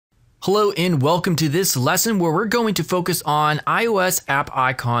Hello and welcome to this lesson where we're going to focus on iOS app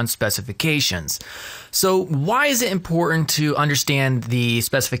icon specifications. So why is it important to understand the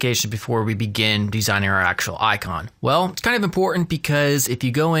specifications before we begin designing our actual icon? Well, it's kind of important because if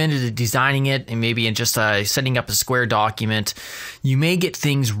you go into designing it and maybe in just setting up a square document, you may get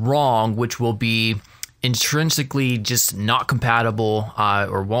things wrong, which will be intrinsically just not compatible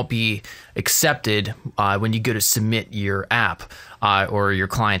or won't be accepted when you go to submit your app or your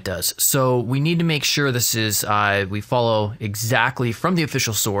client does. So we need to make sure this is we follow exactly from the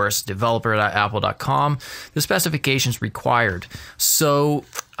official source, developer.apple.com, the specifications required. So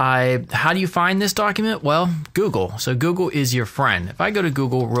how do you find this document? Well, Google. So Google is your friend. If I go to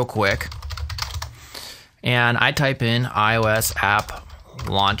Google real quick and I type in iOS app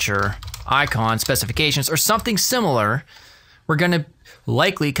launcher icon specifications or something similar, we're going to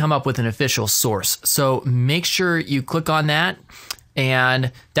likely come up with an official source. So make sure you click on that.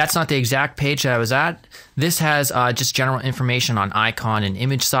 And that's not the exact page that I was at. This has just general information on icon and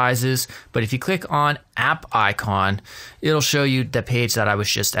image sizes. But if you click on app icon, it'll show you the page that I was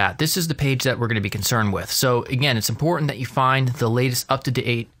just at. This is the page that we're going to be concerned with. So again, it's important that you find the latest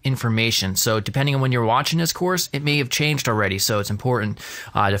up-to-date information. So depending on when you're watching this course, it may have changed already. So it's important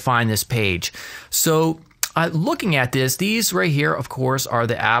to find this page. So looking at this, these right here, of course, are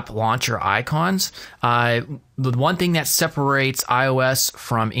the app launcher icons. The one thing that separates iOS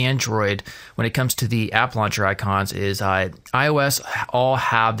from Android when it comes to the app launcher icons is iOS all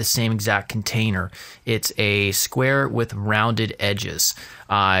have the same exact container. It's a square with rounded edges.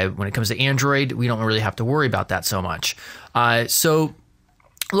 When it comes to Android, we don't really have to worry about that so much. So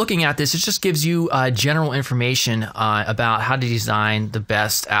looking at this, it just gives you general information about how to design the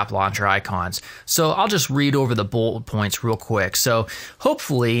best app launcher icons. So I'll just read over the bullet points real quick. So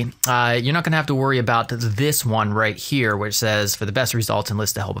hopefully you're not going to have to worry about this one right here, which says for the best results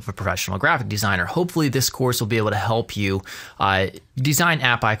enlist the help of a professional graphic designer. Hopefully this course will be able to help you design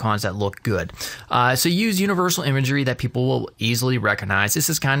app icons that look good. So use universal imagery that people will easily recognize. This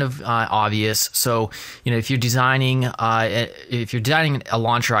is kind of obvious. So if you're designing a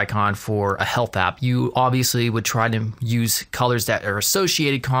launcher icon for a health app, you obviously would try to use colors that are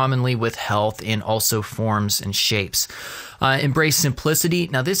associated commonly with health and also forms and shapes. Embrace simplicity.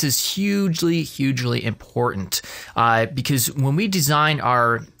 Now this is hugely important because when we design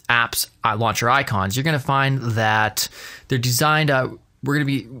our apps launcher icons, you're going to find that they're designed we're going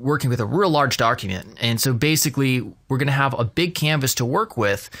to be working with a real large document. And so basically we're going to have a big canvas to work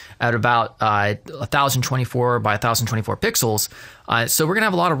with at about 1024 by 1024 pixels. So we're going to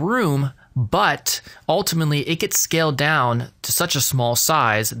have a lot of room, but ultimately it gets scaled down to such a small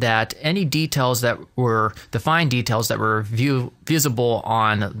size that any details that were defined details that were visible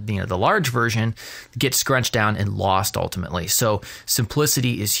on the large version get scrunched down and lost ultimately. So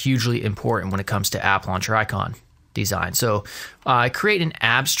simplicity is hugely important when it comes to app launcher icon design. So create an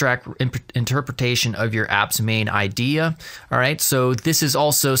abstract interpretation of your app's main idea. All right. So this is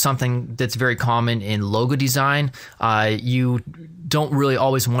also something that's very common in logo design. You don't really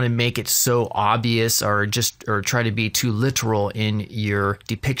always want to make it so obvious or try to be too literal in your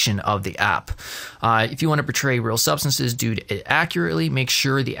depiction of the app. If you want to portray real substances, do it accurately. Make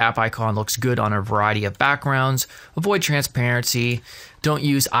sure the app icon looks good on a variety of backgrounds. Avoid transparency. Don't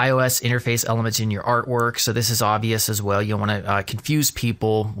use iOS interface elements in your artwork. So this is obvious as well. You don't want to confuse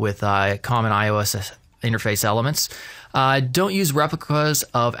people with common iOS interface elements. Don't use replicas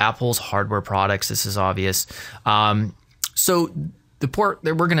of Apple's hardware products. This is obvious. So the part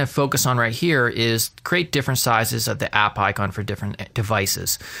that we're going to focus on right here is create different sizes of the app icon for different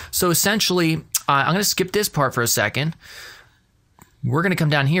devices. So essentially, I'm going to skip this part for a second. We're going to come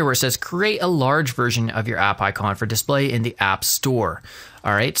down here where it says create a large version of your app icon for display in the App Store.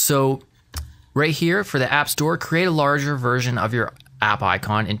 All right, so right here for the App Store, create a larger version of your app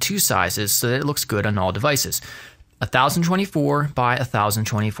icon in two sizes so that it looks good on all devices. 1024 by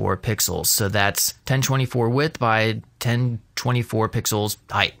 1024 pixels. So that's 1024 width by 1024 pixels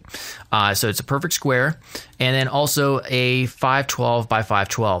height. So it's a perfect square. And then also a 512 by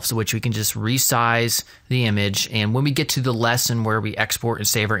 512, so which we can just resize the image. And when we get to the lesson where we export and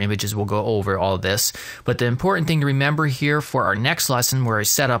save our images, we'll go over all of this. But the important thing to remember here for our next lesson where I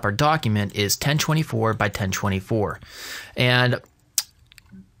set up our document is 1024 by 1024. And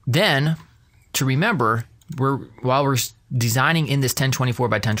then to remember, while we're designing in this 1024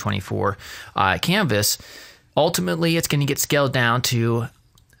 by 1024 canvas, ultimately it's going to get scaled down to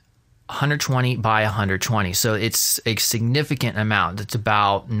 120 by 120. So it's a significant amount. It's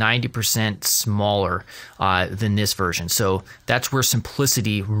about 90% smaller than this version. So that's where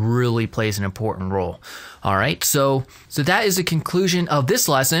simplicity really plays an important role. All right, so that is the conclusion of this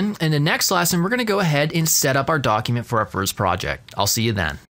lesson. In the next lesson, we're going to go ahead and set up our document for our first project. I'll see you then.